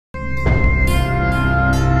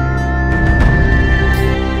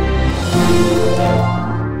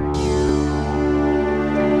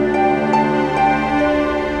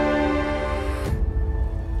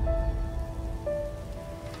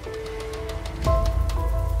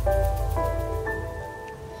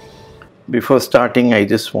Before starting, I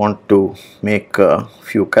just want to make a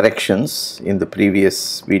few corrections in the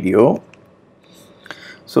previous video.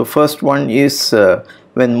 So first one is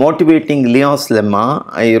when motivating Lyon's lemma,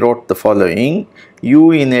 I wrote the following: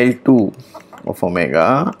 u in L2 of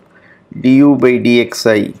omega du by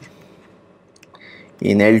dxi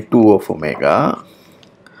in L2 of omega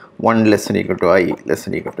 1 less than equal to I less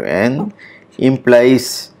than equal to n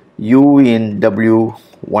implies u in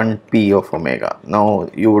W1p of omega. Now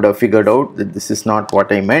you would have figured out that this is not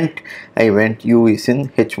what I meant. I meant u is in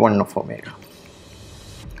H1 of omega.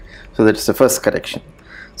 So that's the first correction.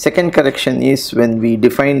 Second correction is when we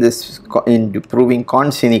define this in proving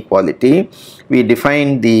Kahn's inequality, we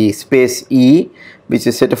define the space E, which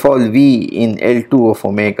is set of all v in L2 of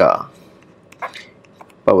omega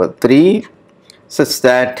power 3 such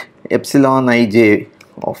that epsilon ij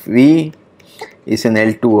of v is in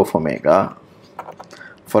L2 of omega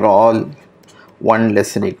for all 1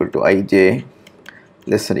 less than equal to ij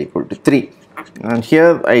less than equal to 3. And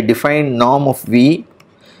here I define norm of v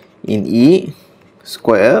in E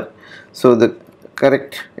square. So the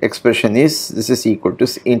correct expression is this is equal to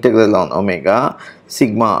integral on omega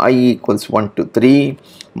sigma I equals 1 to 3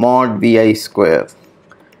 mod vi square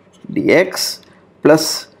dx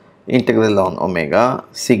plus integral on omega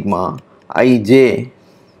sigma ij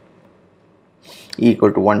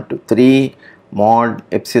equal to 1 to 3 mod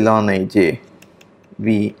epsilon ij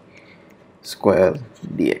v square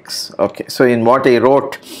dx. Okay, so in what I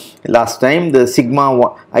wrote last time, the sigma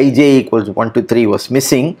ij equals 1 to 3 was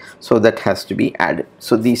missing, so that has to be added.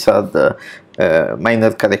 So these are the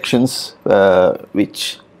minor corrections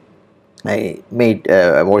which I made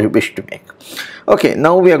wish to make. Okay,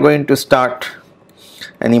 now we are going to start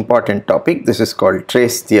an important topic. This is called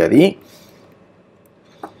trace theory.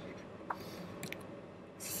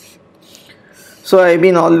 So I have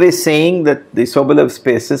been always saying that the Sobolev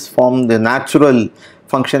spaces form the natural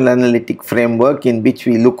functional analytic framework in which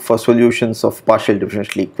we look for solutions of partial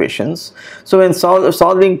differential equations. So when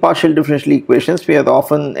solving partial differential equations, we are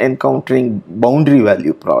often encountering boundary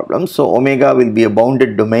value problems. So omega will be a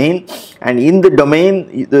bounded domain, and in the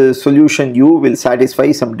domain the solution u will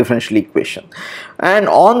satisfy some differential equation, and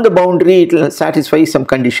on the boundary it will satisfy some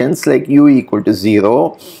conditions like u equal to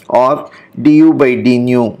 0 or du by d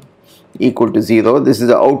nu equal to 0. This is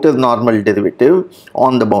the outer normal derivative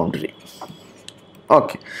on the boundary.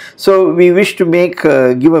 Okay, so we wish to make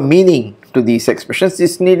give a meaning to these expressions.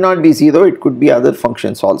 This need not be 0, it could be other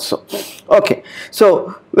functions also. Okay,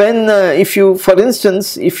 so when if you, for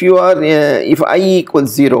instance, if you are if I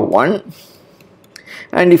equals 0 1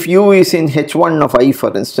 and if u is in H1 of I,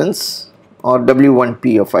 for instance, or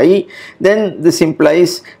W1p of I, then this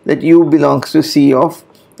implies that u belongs to C of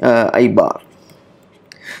I bar.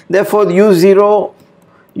 Therefore u0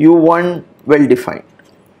 u1 well defined.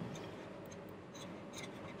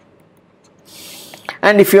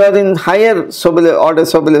 And if you are in higher order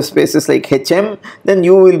Sobolev spaces like Hm, then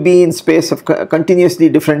you will be in space of continuously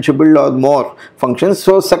differentiable or more functions.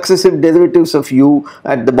 So successive derivatives of u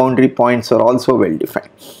at the boundary points are also well defined.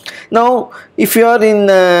 Now if you are in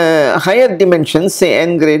higher dimensions, say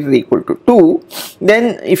n greater or equal to 2,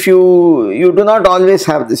 then if you do not always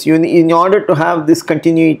have this, in order to have this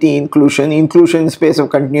continuity inclusion in space of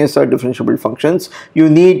continuous or differentiable functions, you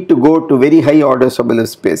need to go to very high order Sobolev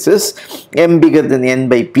spaces, m bigger than n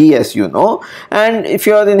by p, as you know, and if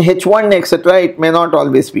you are in H1 etc., it may not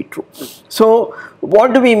always be true. So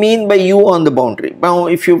what do we mean by u on the boundary? Now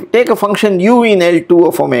if you take a function u in L2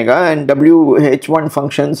 of omega and H1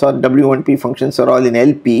 functions or W1p functions are all in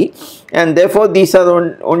LP, and therefore these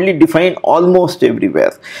are only defined almost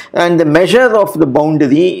everywhere, and the measure of the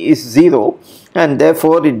boundary is 0, and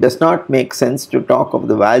therefore it does not make sense to talk of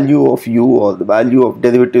the value of u or the value of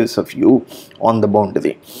derivatives of u on the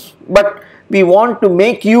boundary. But we want to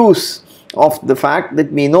make use of the fact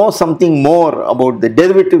that we know something more about the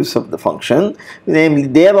derivatives of the function, namely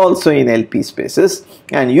they are also in LP spaces,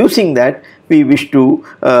 and using that we wish to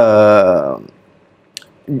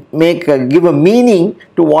give a meaning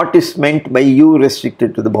to what is meant by u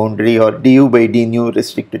restricted to the boundary or du by d nu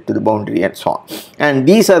restricted to the boundary and so on. And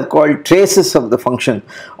these are called traces of the function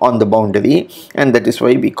on the boundary, and that is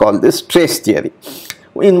why we call this trace theory.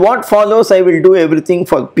 In what follows, I will do everything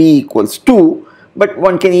for p equals 2, but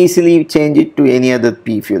one can easily change it to any other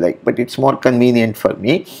p if you like, but it's more convenient for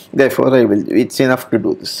me, therefore I will, it's enough to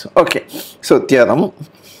do this. Okay, so theorem.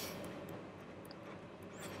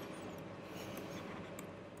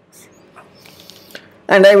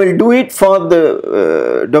 And I will do it for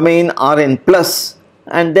the domain Rn plus,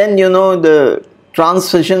 and then you know the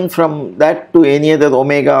transition from that to any other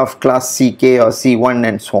omega of class Ck or C1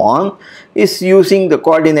 and so on is using the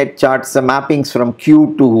coordinate charts, the mappings from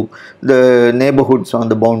Q to the neighborhoods on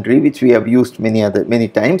the boundary, which we have used many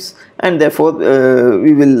times, and therefore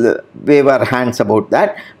we will wave our hands about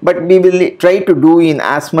that, but we will try to do in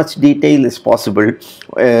as much detail as possible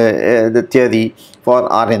the theory for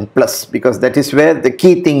Rn plus, because that is where the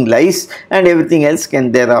key thing lies, and everything else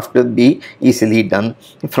can thereafter be easily done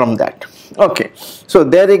from that. Okay, so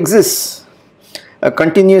there exists a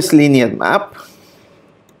continuous linear map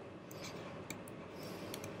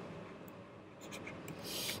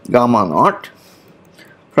gamma naught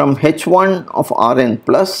from H1 of Rn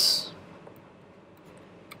plus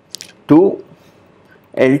to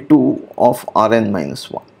L2 of Rn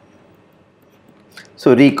minus 1.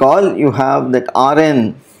 So recall, you have that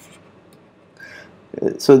Rn,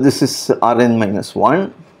 so this is Rn minus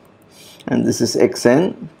 1, and this is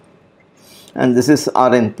Xn, and this is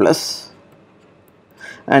Rn plus,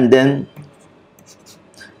 and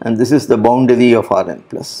this is the boundary of Rn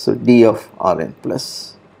plus. So d of Rn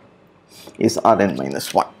plus is Rn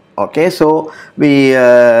minus 1. Okay, so we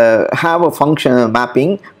have a functional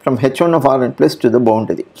mapping from H1 of Rn plus to the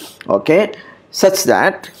boundary, okay, such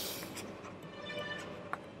that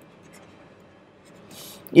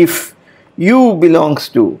if U belongs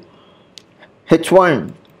to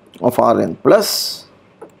H1 of Rn plus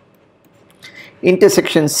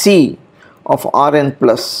intersection C of Rn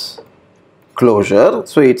plus closure,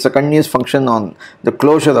 so it is a continuous function on the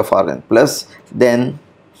closure of Rn plus, then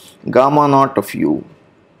gamma naught of U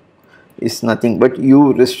is nothing but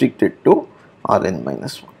U restricted to Rn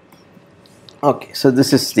minus 1. Okay, so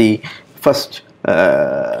this is the first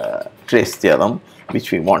trace theorem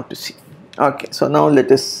which we want to see. Okay, so now let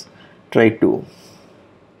us try to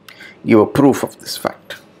give a proof of this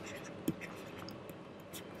fact.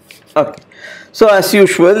 Okay, so as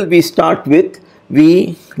usual we start with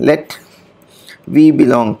let V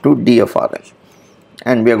belong to D of Rn,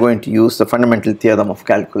 and we are going to use the fundamental theorem of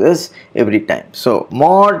calculus every time. So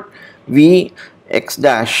mod V x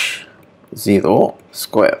dash 0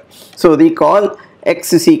 square. So recall,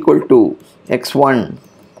 x is equal to x1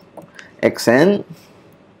 xn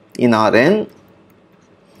in Rn,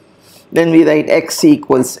 then we write x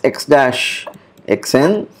equals x dash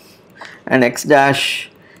xn and x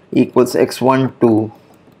dash equals x1 to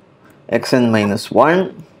xn minus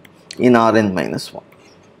 1 in Rn minus 1.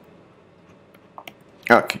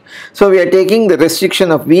 Okay, so we are taking the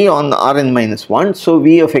restriction of V on Rn minus 1, so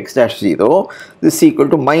V of x dash 0, this is equal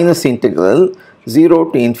to minus integral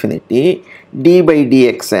 0 to infinity d by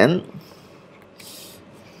dxn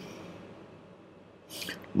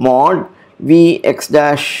mod V x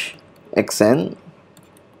dash xn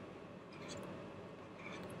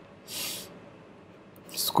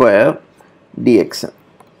square dxn.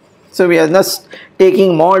 So we are just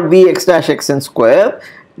taking mod V x dash xn square,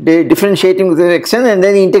 differentiating with respect to xn and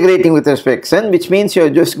then integrating with respect to xn, which means you are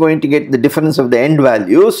just going to get the difference of the end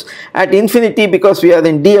values. At infinity, because we are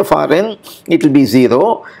in D of Rn, it will be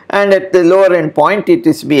 0, and at the lower end point it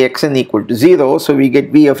is be xn equal to 0, so we get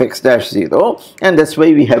V of x dash 0, and that's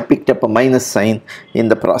why we have picked up a minus sign in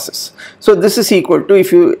the process. So this is equal to,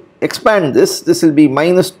 if you expand this, this will be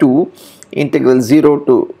minus 2 integral 0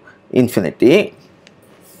 to infinity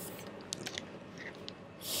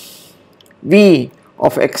V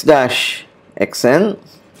of x dash xn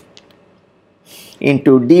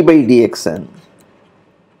into d by dxn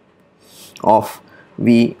of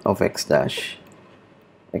V of x dash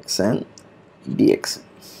xn dxn.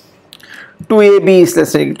 2ab is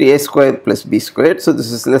less than equal to a squared plus b squared, so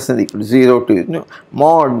this is less than equal to 0 to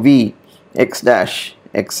mod V x dash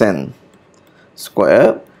xn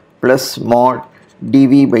square plus mod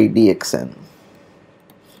dv by dxn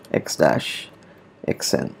x dash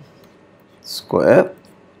xn square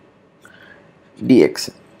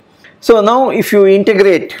dxn. So now if you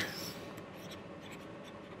integrate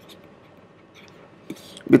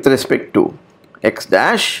with respect to x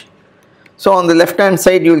dash, so on the left hand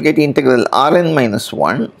side you will get integral Rn minus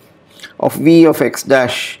 1 of V of x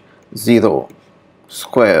dash 0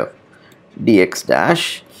 square dx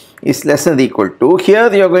dash is less than or equal to,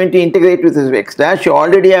 here you are going to integrate with respect to x dash, you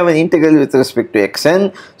already have an integral with respect to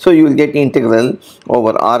xn, so you will get integral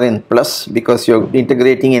over Rn plus, because you are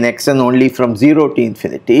integrating in xn only from 0 to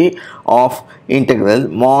infinity, of integral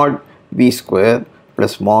mod V square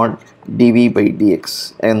plus mod dv by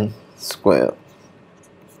dxn square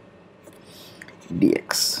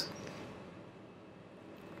dx.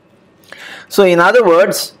 So in other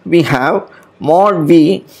words, we have mod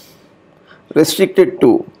V restricted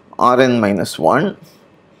to Rn minus 1,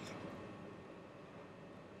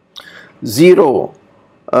 0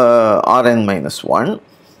 Rn minus 1,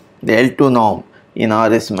 the L2 norm in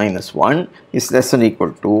Rs minus 1 is less than or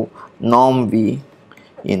equal to norm V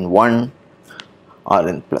in 1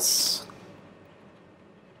 Rn plus.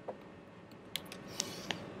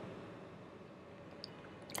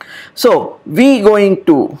 So V going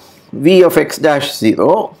to V of x dash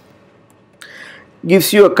 0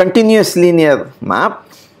 gives you a continuous linear map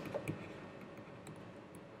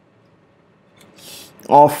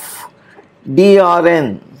of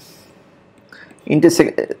drn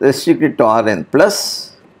restricted to Rn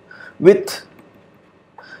plus with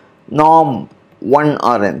norm 1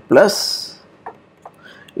 Rn plus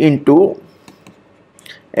into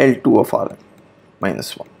L2 of Rn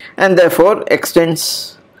minus 1, and therefore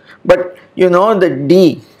extends, but you know that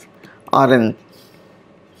d Rn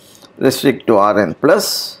restrict to Rn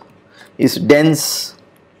plus is dense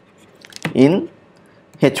in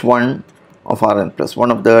H1 of Rn plus, one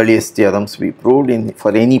of the earliest theorems we proved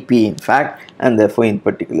for any p in fact, and therefore in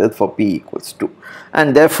particular for p equals 2,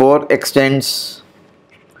 and therefore extends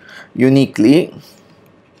uniquely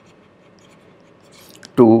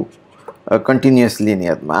to a continuous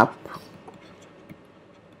linear map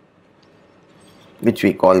which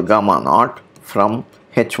we call gamma naught from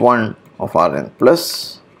H1 of Rn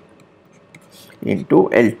plus into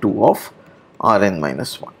L2 of Rn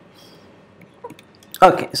minus 1.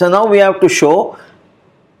 Okay, so now we have to show,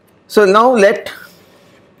 so now let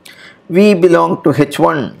V belong to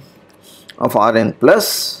H1 of Rn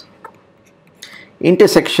plus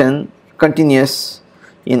intersection continuous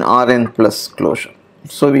in Rn plus closure.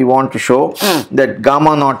 So we want to show that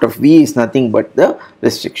gamma naught of V is nothing but the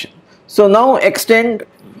restriction. So now extend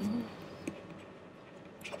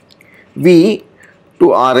V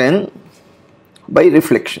to Rn by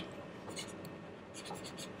reflection.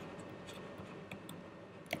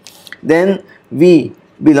 Then V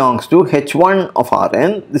belongs to H1 of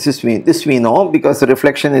Rn. This we know because the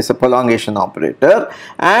reflection is a prolongation operator,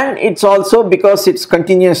 and it's also because it's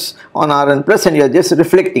continuous on Rn plus and you are just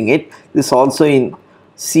reflecting it. This also in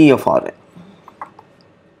C of Rn.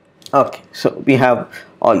 Okay, so we have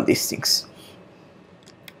all these things.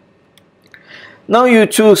 Now you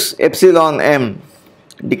choose epsilon m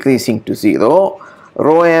decreasing to 0,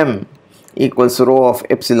 rho m equals rho of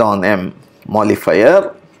epsilon m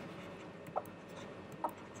modifier,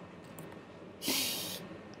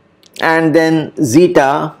 and then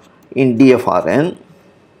zeta in d of Rn,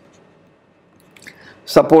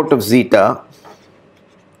 support of zeta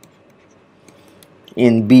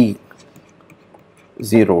in B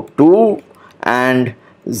 0 2 and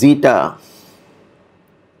zeta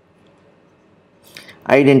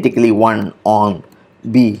identically 1 on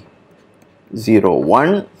B 0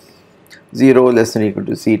 1, 0 less than or equal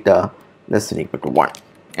to zeta less than or equal to 1,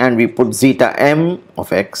 and we put zeta m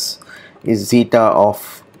of x is zeta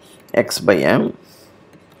of x by m,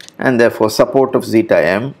 and therefore support of zeta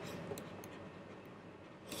m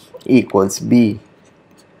equals B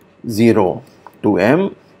 0 to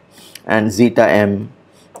m, and zeta m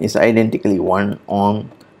is identically 1 on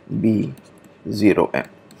B 0 m.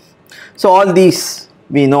 So all these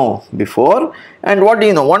we know before, and what do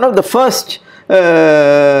you know? One of the first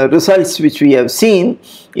results which we have seen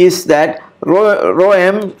is that rho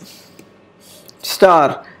m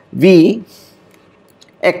star V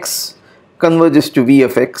x converges to V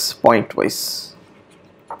of x pointwise,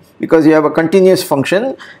 because you have a continuous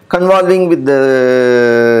function convolving with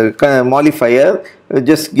the modifier,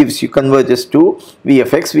 just gives you converges to V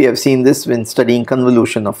of x. We have seen this when studying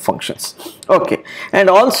convolution of functions. Okay, and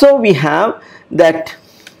also we have that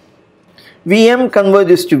Vm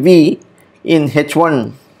converges to V in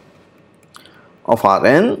H1 of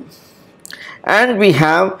Rn, and we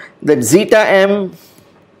have that zeta m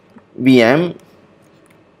Vm,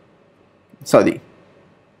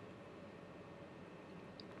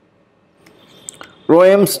 rho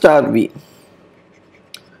m star V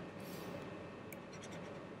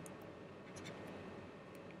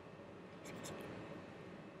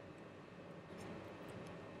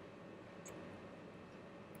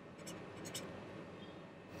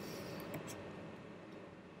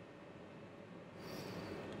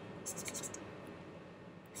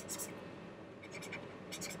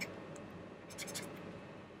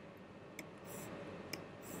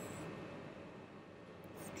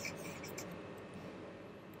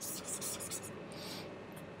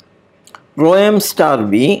rho m star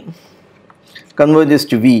V converges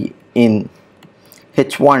to V in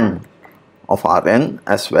H1 of Rn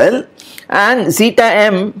as well, and zeta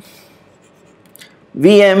m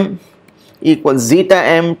Vm equals zeta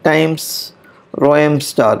m times rho m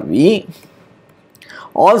star V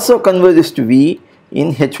also converges to V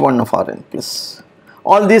in H1 of Rn plus.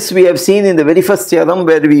 All this we have seen in the very first theorem,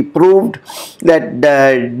 where we proved that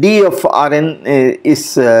D of Rn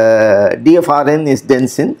is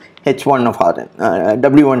dense in H1 of Rn,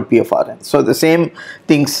 W1P of Rn. So the same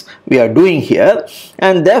things we are doing here,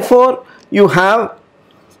 and therefore you have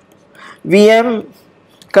Vm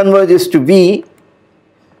converges to V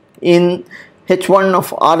in H1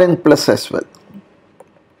 of Rn plus as well,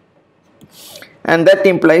 and that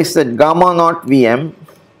implies that gamma naught Vm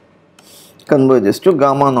converges to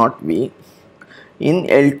gamma naught V in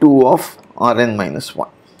L2 of Rn minus 1.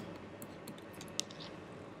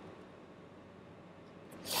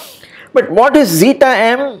 But what is zeta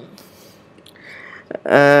m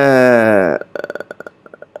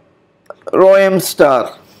rho m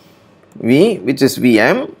star V, which is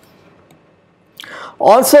Vm,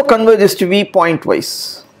 also converges to V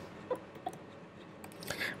pointwise,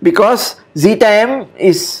 because zeta m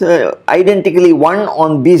is identically 1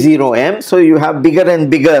 on B0m, so you have bigger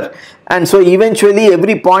and bigger, and so eventually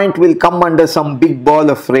every point will come under some big ball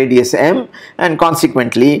of radius m, and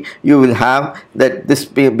consequently you will have that this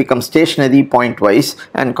becomes stationary pointwise,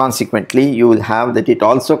 and consequently you will have that it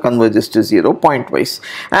also converges to 0 pointwise.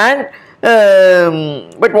 And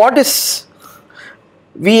but what is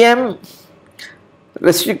Vm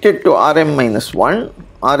restricted to Rm minus 1?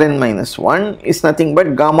 Rn minus 1 is nothing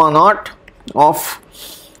but gamma naught of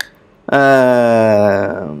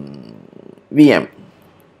Vm.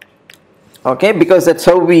 Okay, because that's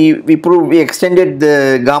how we extended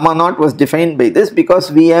the gamma naught was defined by this,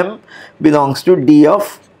 because Vm belongs to D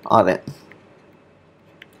of Rn.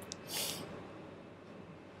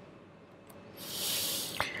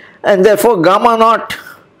 And therefore gamma naught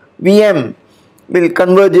Vm will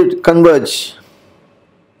converge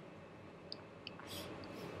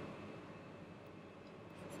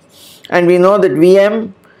and we know that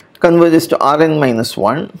Vm converges to Rn minus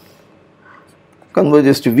 1,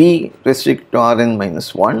 converges to V restricted to Rn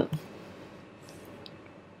minus 1.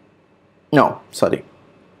 No, sorry.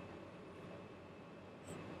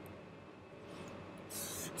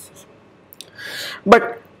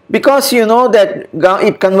 But because you know that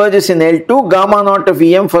it converges in L2, gamma naught of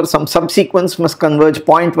Vm for some subsequence must converge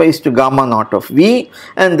pointwise to gamma naught of V,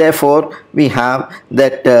 and therefore we have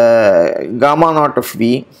that gamma naught of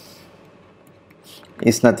V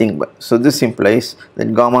is nothing but, so this implies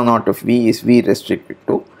that gamma naught of V is V restricted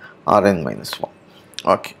to Rn minus 1.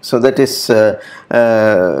 Okay, so that is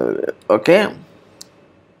okay.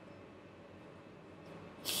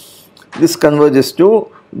 This converges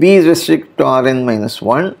to V is restricted to Rn minus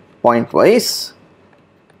 1 pointwise,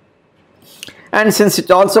 and since it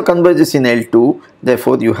also converges in L2,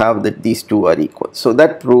 therefore you have that these two are equal. So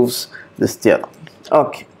that proves this theorem.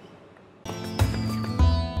 Okay.